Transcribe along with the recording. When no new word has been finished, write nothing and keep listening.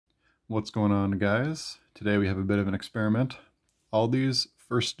What's going on, guys? Today we have a bit of an experiment. All these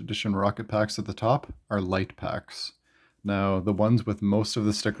first edition rocket packs at the top are light packs. Now, the ones with most of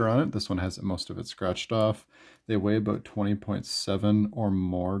the sticker on it, this one has most of it scratched off, they weigh about 20.7 or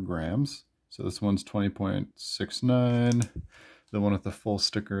more grams. So this one's 20.69. The one with the full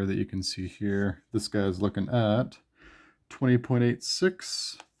sticker that you can see here, this guy's looking at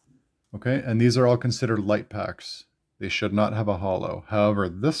 20.86. Okay, and these are all considered light packs. They should not have a hollow. However,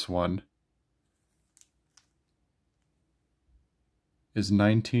 this one is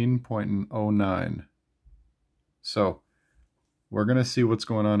 19.09. So we're going to see what's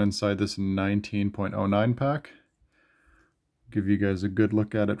going on inside this 19.09 pack. Give you guys a good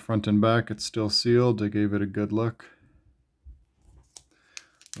look at it front and back. It's still sealed. I gave it a good look.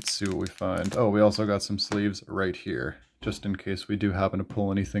 Let's see what we find. Oh, we also got some sleeves right here, just in case we do happen to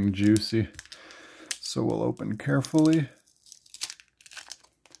pull anything juicy. So we'll open carefully.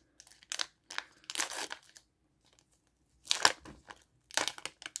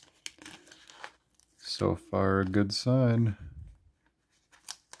 So far, a good sign.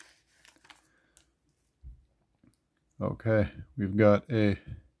 Okay, we've got a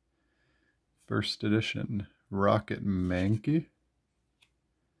first edition Rocket Mankey,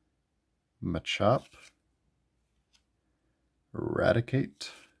 Machop,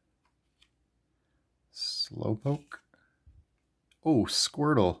 Eradicate, Slowpoke. Oh,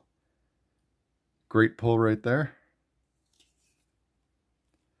 Squirtle. Great pull right there.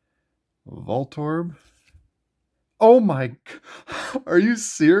 Voltorb. Oh my, are you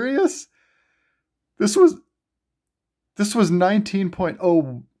serious? This was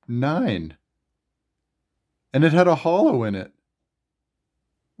 19.09 and it had a hollow in it.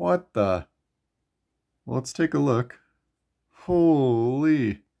 What the? Well, let's take a look.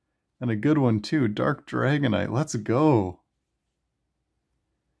 Holy. And a good one too, Dark Dragonite. Let's go.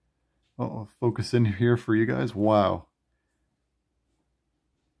 Oh, focus in here for you guys. Wow.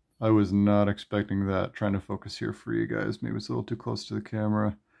 I was not expecting that. Trying to focus here for you guys. Maybe it's a little too close to the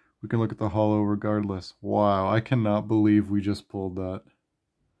camera. We can look at the hollow regardless. Wow, I cannot believe we just pulled that.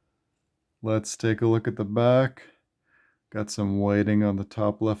 Let's take a look at the back. Got some whiting on the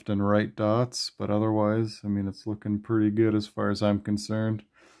top left and right dots, but otherwise, I mean, it's looking pretty good as far as I'm concerned.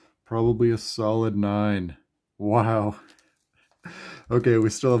 Probably a solid 9. Wow. Okay, we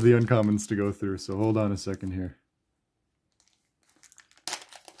still have the uncommons to go through, so hold on a second here.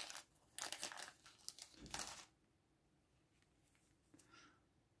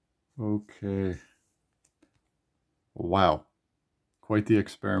 Okay. Wow. Quite the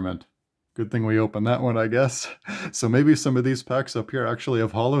experiment. Good thing we opened that one, I guess. So maybe some of these packs up here actually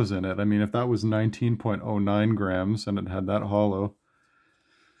have hollows in it. I mean, if that was 19.09 grams and it had that hollow,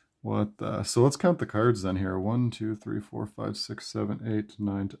 what the... So let's count the cards then here. 1, 2, 3, 4, 5, 6, 7, 8,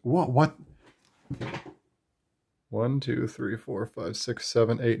 9... What? 1, 2, 3, 4, 5, 6,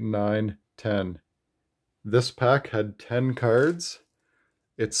 7, 8, 9, 10. This pack had 10 cards.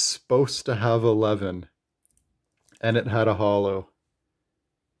 It's supposed to have 11. And it had a hollow.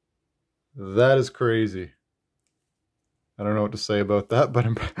 That is crazy. I don't know what to say about that, but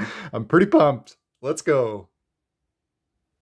I'm pretty pumped. Let's go.